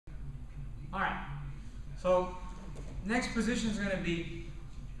All right. So next position is going to be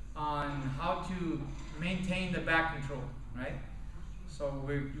on how to maintain the back control, right? So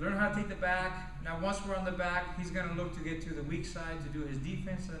we learn how to take the back. Now once we're on the back, he's going to look to get to the weak side to do his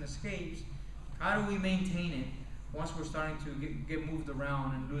defense and escapes. How do we maintain it once we're starting to get moved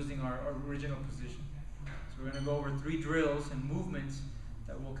around and losing our original position? So we're going to go over 3 drills and movements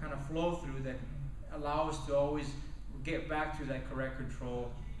that will kind of flow through that allow us to always get back to that correct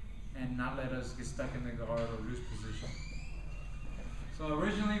control and not let us get stuck in the guard or lose position. So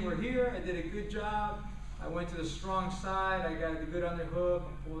originally we're here, I did a good job. I went to the strong side, I got a good underhook,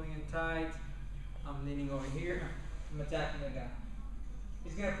 I'm pulling in tight. I'm leaning over here, I'm attacking the guy.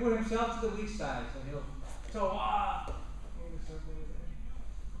 He's gonna put himself to the weak side, so he'll, Bring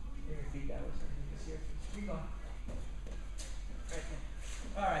your feet that way so you can see your feet. Keep going. Right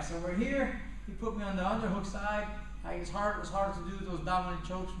there. Alright, so we're here, he put me on the underhook side. It was hard to do those dominant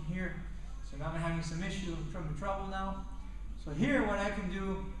chokes from here. So now I'm having some issues, I'm in trouble now. So here what I can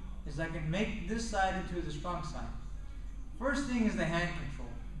do is I can make this side into the strong side. First thing is the hand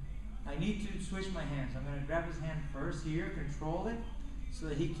control. I need to switch my hands. I'm going to grab his hand first here, control it, so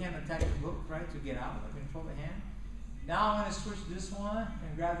that he can't attack the hook, right, to get out. I control the hand. Now I'm going to switch this one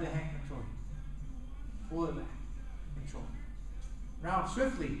and grab the hand control. Pull it back, control. Now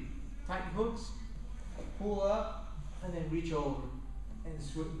swiftly, tight hooks, pull up, and then reach over and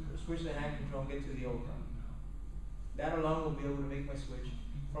switch the hand control and get to the overhook. That alone will be able to make my switch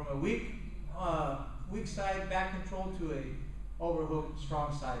from a weak side back control to a overhook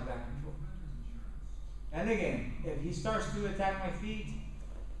strong side back control. And again, if he starts to attack my feet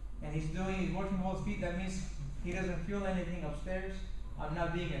and he's working both feet, that means he doesn't feel anything upstairs. I'm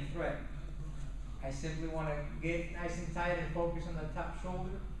not being a threat. I simply want to get nice and tight and focus on the top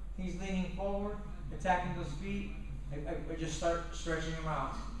shoulder. He's leaning forward, attacking those feet. I just start stretching him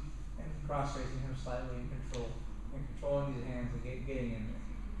out and cross-facing him slightly and controlling his hands and getting in there.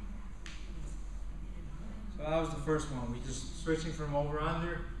 So that was the first one. We just switching from over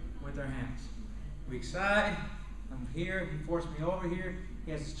under with our hands. Weak side, I'm here, he forced me over here.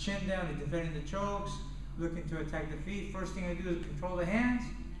 He has his chin down, he's defending the chokes, looking to attack the feet. First thing I do is control the hands.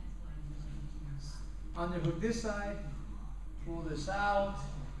 Underhook this side, pull this out,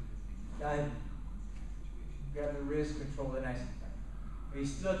 dive. Grab the wrist, control it nice and tight. If he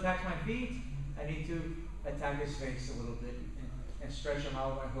still attacks my feet, I need to attack his face a little bit and stretch him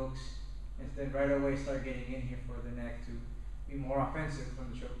out with my hooks. And then right away start getting in here for the neck to be more offensive from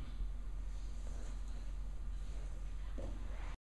the choke.